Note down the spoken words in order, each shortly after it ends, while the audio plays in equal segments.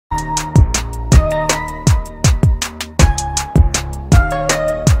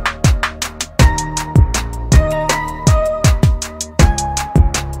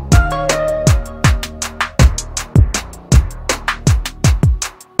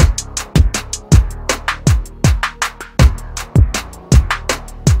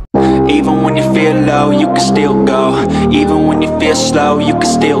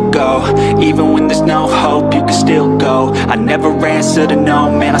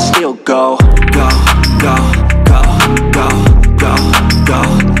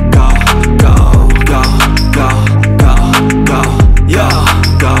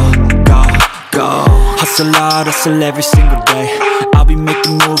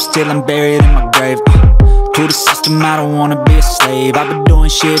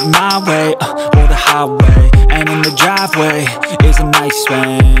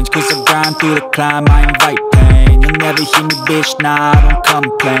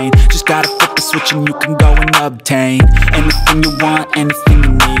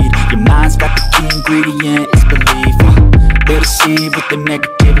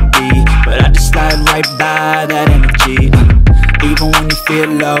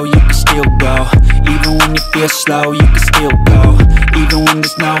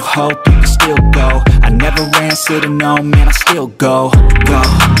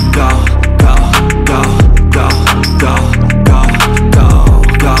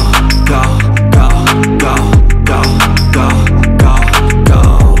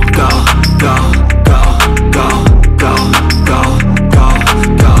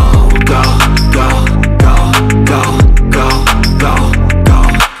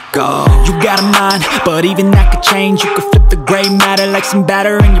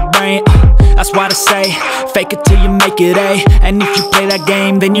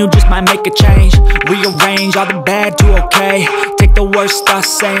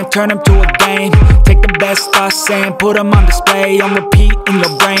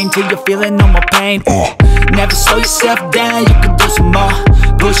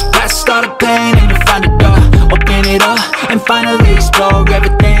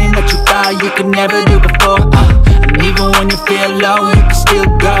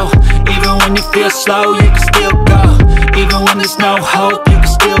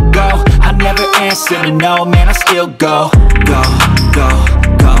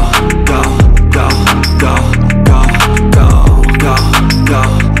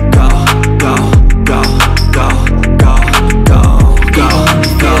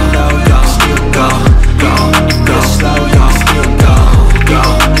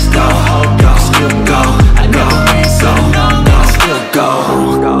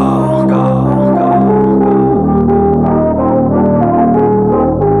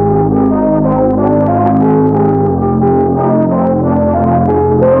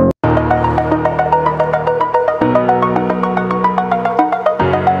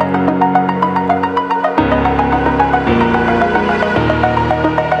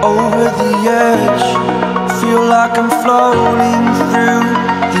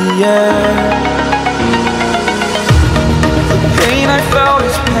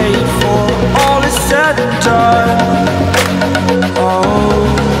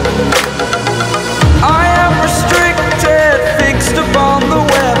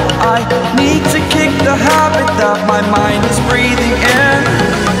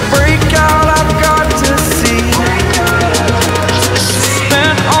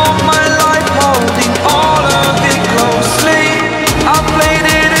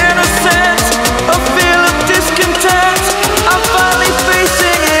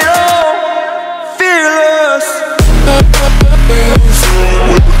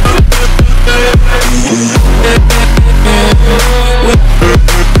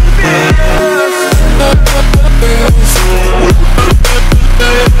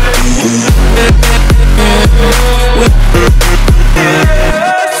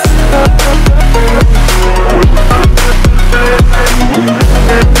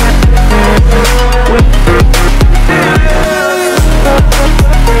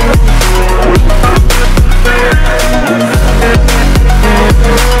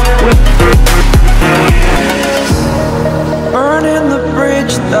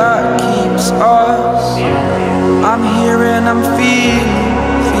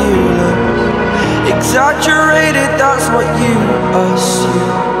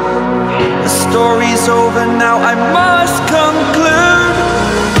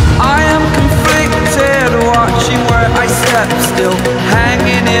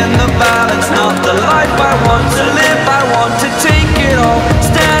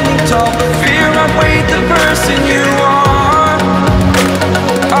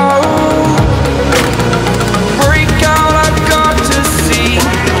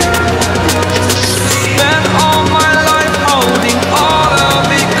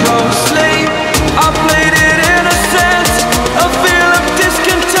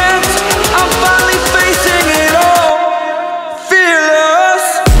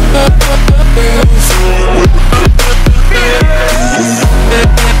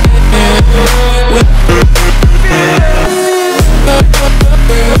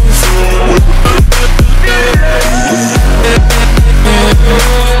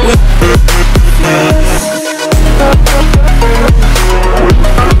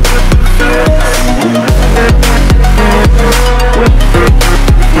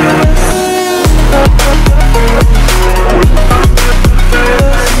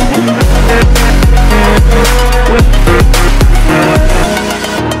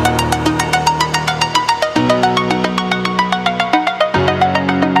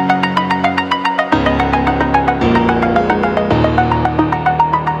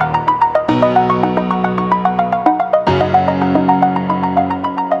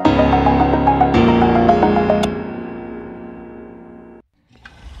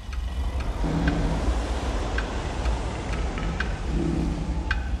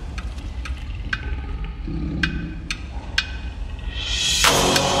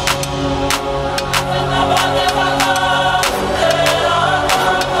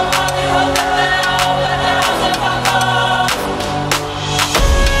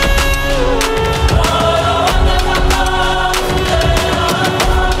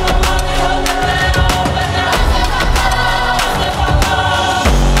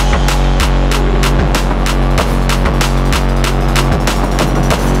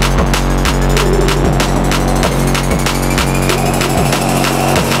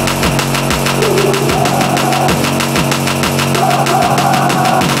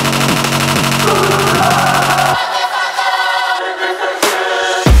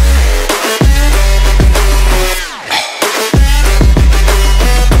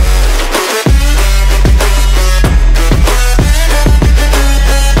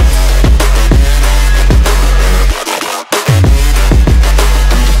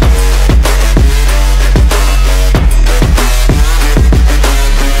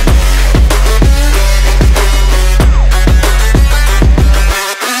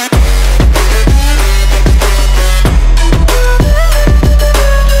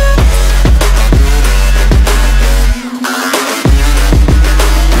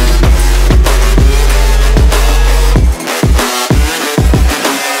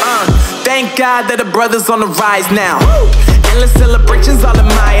sky that the brothers on the rise now. Endless celebrations all in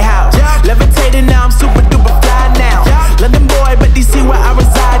my house. Levitating now, I'm super duper fly now. London boy, but DC where I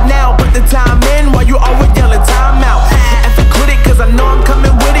reside now. Put the time in while you always yelling time out. And for quit it, cause I know I'm coming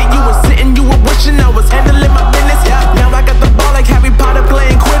with it. You were sitting, you were wishing I was handling my business. Now I got the ball like Harry Potter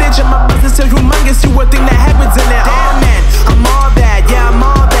playing Quidditch. And my business is humongous, you would think that happens in it. Oh man, I'm all that, yeah, I'm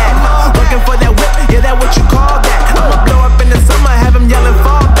all that. Working for that whip, yeah, that what you call that. I'ma blow up in the summer, have them yelling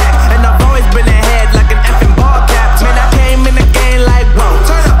fall back. And I've always been ahead like an effing ball cap. Man, I came in the game like, whoa.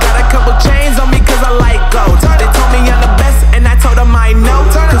 Got a couple chains on me cause I like gold. They told me I'm the best and I told them I know.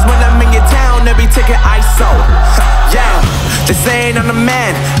 Cause when I'm in your town, every ticket I sold. Yeah, they saying I'm the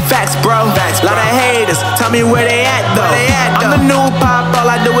man. Facts, bro. Lot of haters, tell me where they at though. I'm the new pop, all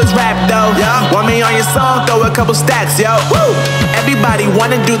I do is rap though. Want me on your song, throw a couple stacks, yo. Woo! Everybody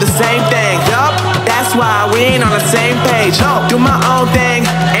wanna do the same thing. Yup, that's why we ain't on the same page. Do my own thing,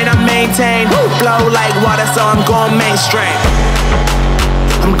 and I maintain. Flow like water, so I'm going mainstream.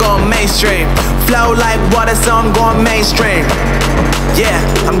 I'm going mainstream. Flow like water, so I'm going mainstream. Yeah,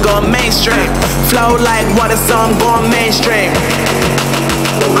 I'm going mainstream. Flow like water, so I'm going mainstream.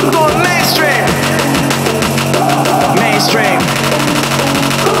 I'm going mainstream. Mainstream.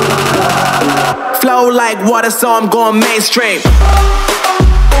 Flow like water, so I'm going mainstream.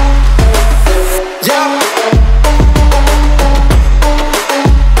 Yeah.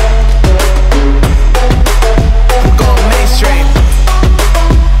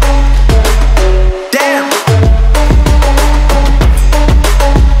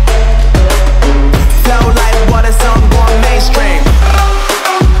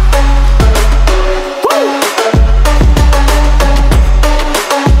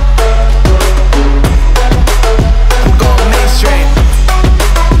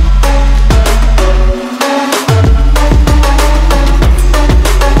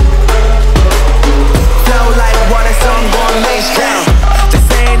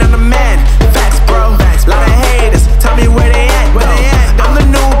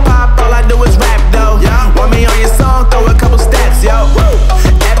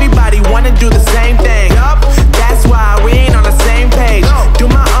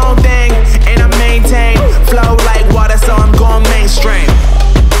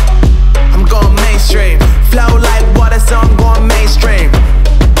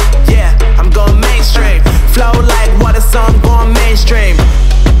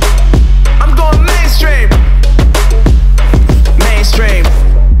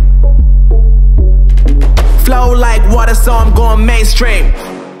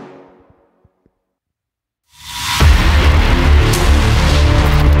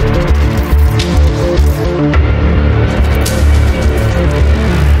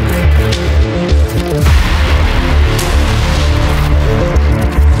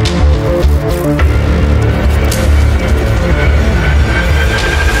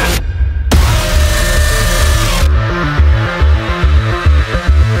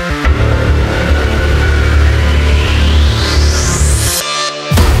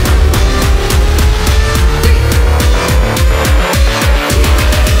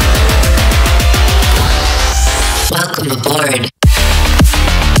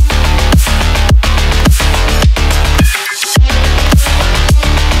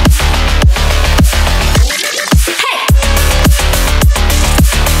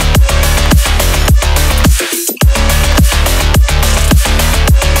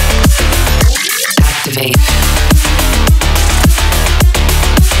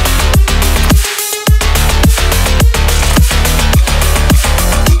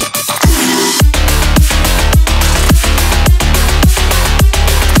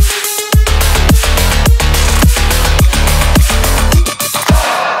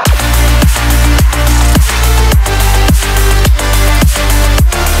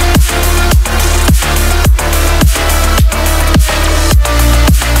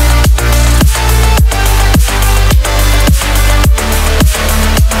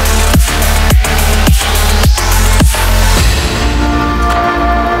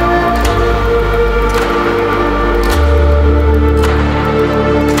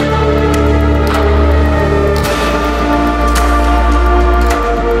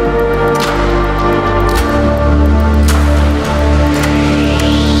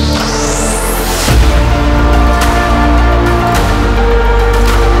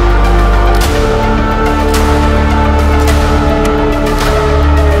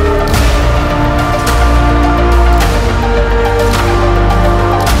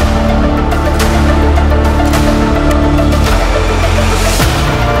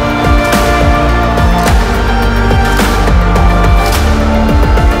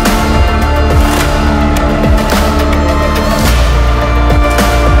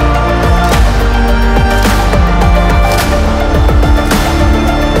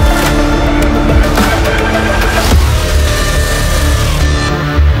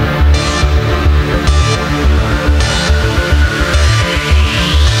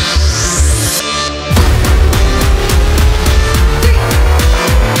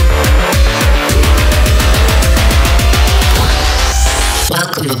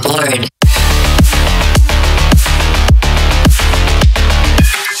 Welcome aboard.